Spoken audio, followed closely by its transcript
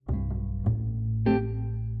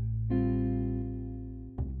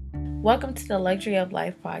Welcome to the Luxury of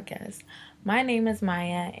Life podcast. My name is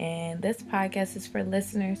Maya, and this podcast is for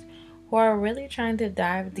listeners who are really trying to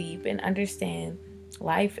dive deep and understand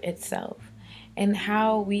life itself and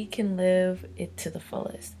how we can live it to the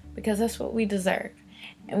fullest because that's what we deserve.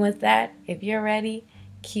 And with that, if you're ready,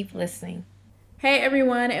 keep listening. Hey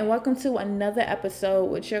everyone, and welcome to another episode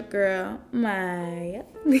with your girl, Maya.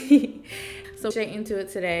 So, straight into it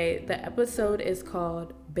today. The episode is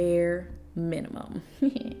called Bare Minimum.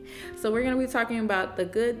 So, we're going to be talking about the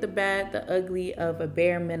good, the bad, the ugly of a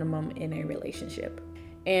bare minimum in a relationship.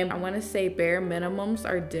 And I want to say bare minimums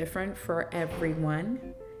are different for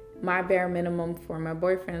everyone. My bare minimum for my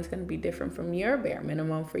boyfriend is going to be different from your bare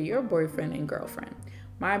minimum for your boyfriend and girlfriend.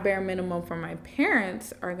 My bare minimum for my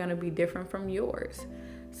parents are going to be different from yours.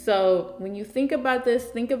 So when you think about this,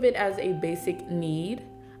 think of it as a basic need,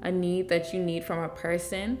 a need that you need from a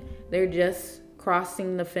person. They're just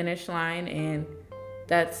crossing the finish line and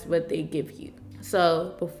that's what they give you.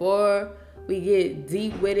 So before we get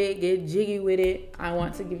deep with it, get jiggy with it, I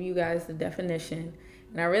want to give you guys the definition.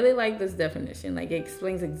 And I really like this definition. Like, it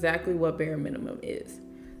explains exactly what bare minimum is.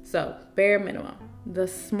 So bare minimum, the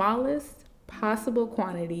smallest possible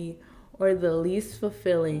quantity or the least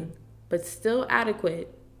fulfilling but still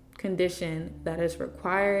adequate condition that is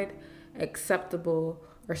required, acceptable,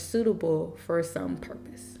 or suitable for some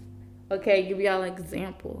purpose. Okay, give y'all an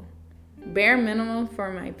example. Bare minimum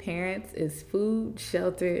for my parents is food,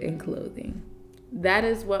 shelter, and clothing. That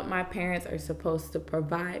is what my parents are supposed to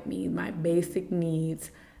provide me, my basic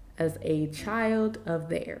needs as a child of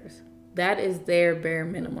theirs. That is their bare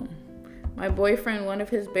minimum. My boyfriend, one of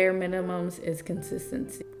his bare minimums is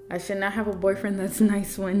consistency. I should not have a boyfriend that's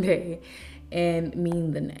nice one day and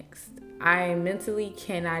mean the next. I mentally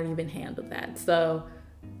cannot even handle that. So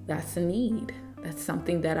that's a need. That's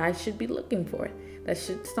something that I should be looking for.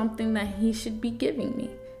 That's something that he should be giving me.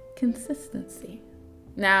 Consistency.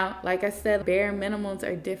 Now, like I said, bare minimums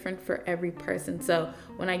are different for every person. So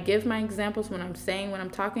when I give my examples, when I'm saying what I'm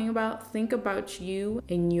talking about, think about you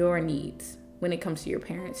and your needs. When it comes to your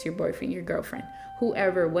parents, your boyfriend, your girlfriend,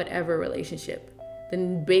 whoever, whatever relationship,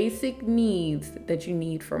 the basic needs that you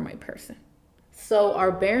need for my person. So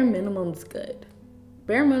are bare minimums good?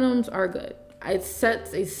 Bare minimums are good. It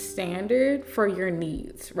sets a standard for your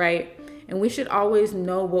needs, right? And we should always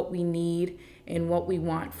know what we need and what we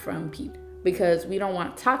want from people because we don't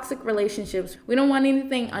want toxic relationships. We don't want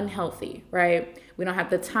anything unhealthy, right? We don't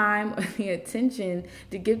have the time or the attention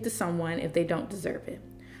to give to someone if they don't deserve it.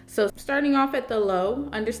 So starting off at the low,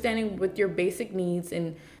 understanding what your basic needs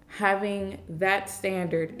and having that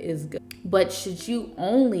standard is good. But should you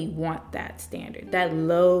only want that standard, that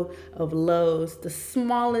low of lows, the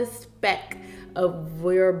smallest speck of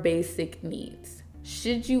your basic needs?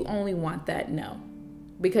 Should you only want that? No,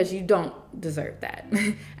 because you don't deserve that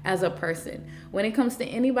as a person. When it comes to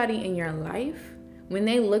anybody in your life, when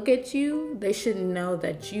they look at you, they should know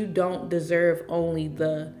that you don't deserve only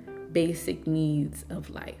the basic needs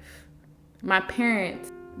of life. My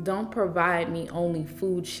parents don't provide me only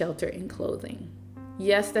food, shelter, and clothing.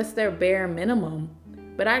 Yes, that's their bare minimum,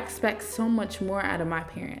 but I expect so much more out of my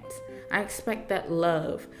parents. I expect that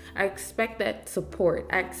love. I expect that support.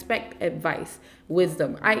 I expect advice,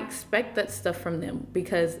 wisdom. I expect that stuff from them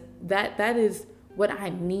because that is what I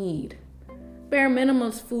need. Bare minimum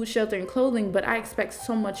is food, shelter, and clothing, but I expect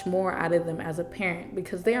so much more out of them as a parent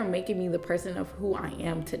because they are making me the person of who I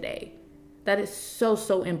am today. That is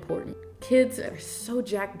so important. Kids are so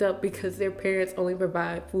jacked up because their parents only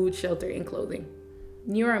provide food, shelter, and clothing.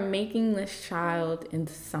 You are making this child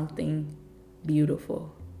into something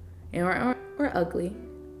beautiful or ugly,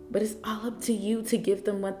 but it's all up to you to give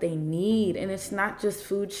them what they need. And it's not just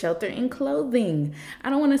food, shelter, and clothing. I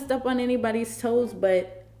don't want to step on anybody's toes,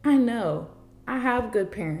 but I know I have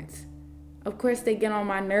good parents. Of course, they get on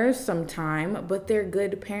my nerves sometime, but they're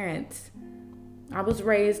good parents. I was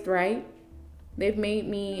raised right. They've made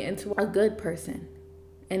me into a good person.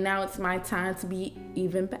 And now it's my time to be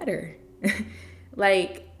even better.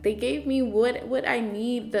 Like, they gave me what I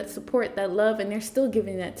need, that support, that love, and they're still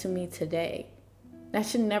giving that to me today. That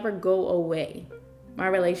should never go away. My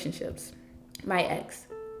relationships, my ex,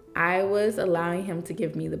 I was allowing him to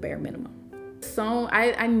give me the bare minimum. So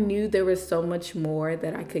I knew there was so much more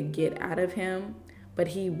that I could get out of him, but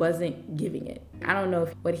he wasn't giving it. I don't know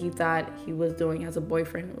if what he thought he was doing as a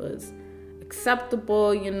boyfriend was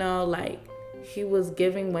acceptable, like he was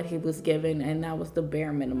giving what he was given, and that was the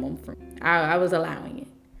bare minimum for me. I was allowing it.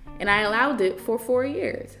 And I allowed it for 4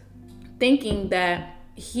 years, thinking that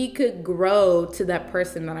he could grow to that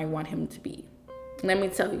person that I want him to be. Let me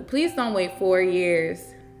tell you, please don't wait 4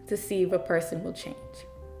 years to see if a person will change.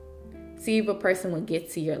 See if a person will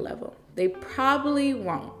get to your level. They probably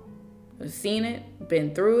won't. I've seen it,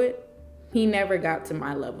 been through it. He never got to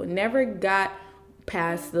my level, never got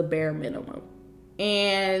past the bare minimum.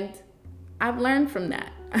 And I've learned from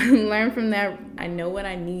that. I know what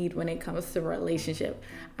I need when it comes to a relationship.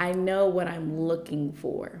 I know what I'm looking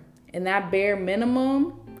for. And that bare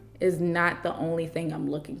minimum is not the only thing I'm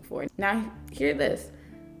looking for. Now, hear this.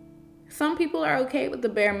 Some people are okay with the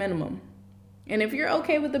bare minimum. And if you're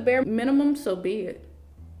okay with the bare minimum, so be it.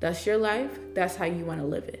 That's your life. That's how you want to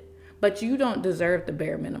live it. But you don't deserve the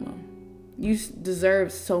bare minimum. You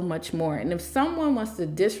deserve so much more. And if someone wants to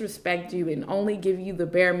disrespect you and only give you the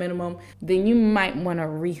bare minimum, then you might want to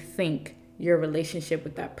rethink your relationship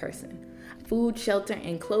with that person. Food, shelter,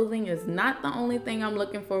 and clothing is not the only thing I'm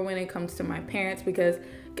looking for when it comes to my parents, because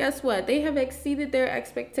guess what? They have exceeded their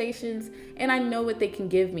expectations, and I know what they can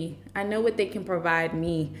give me. I know what they can provide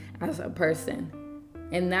me as a person.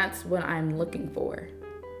 And that's what I'm looking for.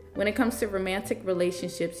 When it comes to romantic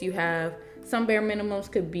relationships, you have some bare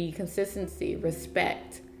minimums could be consistency,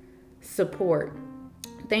 respect, support,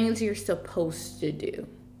 things you're supposed to do.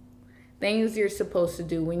 Things you're supposed to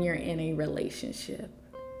do when you're in a relationship.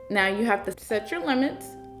 Now you have to set your limits,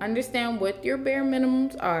 understand what your bare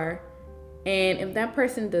minimums are, and if that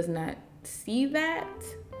person does not see that,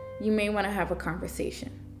 you may want to have a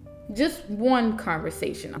conversation. Just one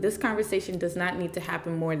conversation. This conversation does not need to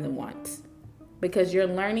happen more than once, because you're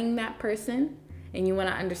learning that person and you want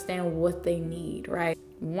to understand what they need, right?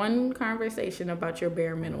 One conversation about your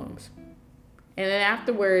bare minimums. And then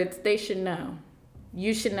afterwards, they should know.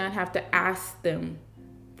 You should not have to ask them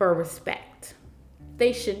for respect.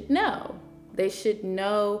 They should know. They should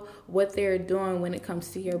know what they're doing when it comes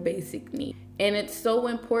to your basic needs. And it's so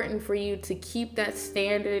important for you to keep that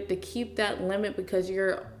standard, to keep that limit, because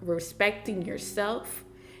you're respecting yourself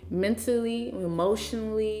mentally,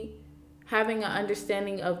 emotionally, having an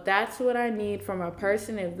understanding of that's what I need from a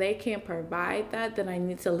person. If they can't provide that, then I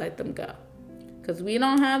need to let them go. Because we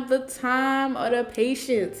don't have the time or the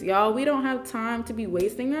patience, y'all. We don't have time to be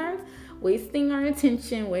wasting our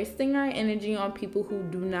attention, wasting our energy on people who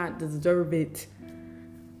do not deserve it.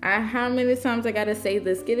 How many times I gotta say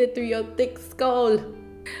this? Get it through your thick skull.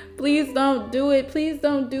 Please don't do it. Please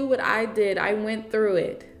don't do what I did. I went through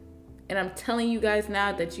it. And I'm telling you guys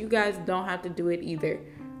now that you guys don't have to do it either.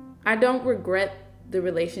 I don't regret the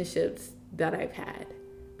relationships that I've had,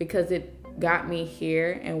 because it got me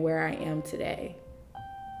here and where I am today.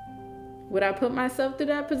 Would I put myself through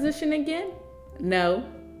that position again? No,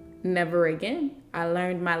 never again. I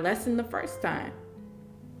learned my lesson the first time.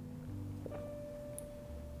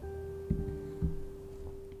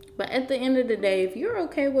 But at the end of the day, if you're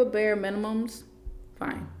okay with bare minimums,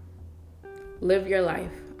 fine. Live your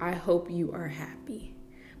life. I hope you are happy.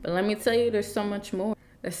 But let me tell you, there's so much more.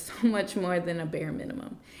 There's so much more than a bare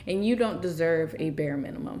minimum. And you don't deserve a bare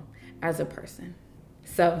minimum as a person.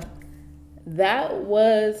 So that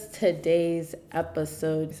was today's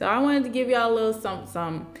episode. So I wanted to give y'all a little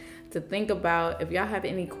something to think about. If y'all have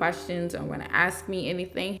any questions or want to ask me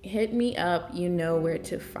anything, hit me up. You know where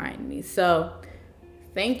to find me. So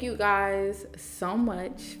thank you guys so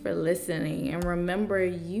much for listening. And remember,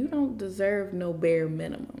 you don't deserve no bare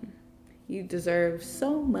minimum. You deserve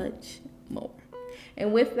so much more.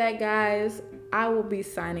 And with that, guys, I will be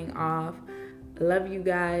signing off. Love you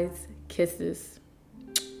guys. Kisses.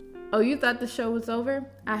 Oh, you thought the show was over?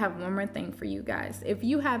 I have one more thing for you guys. If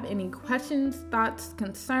you have any questions, thoughts,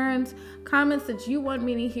 concerns, comments that you want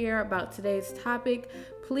me to hear about today's topic,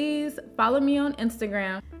 please follow me on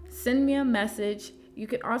Instagram. Send me a message. You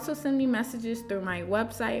can also send me messages through my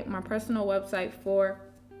website, my personal website for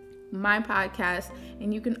my podcast,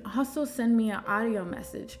 and you can also send me an audio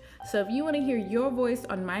message. So if you want to hear your voice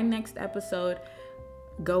on my next episode,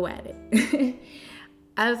 go at it.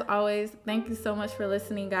 As always, thank you so much for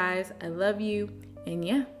listening, guys. I love you, and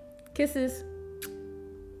yeah, kisses.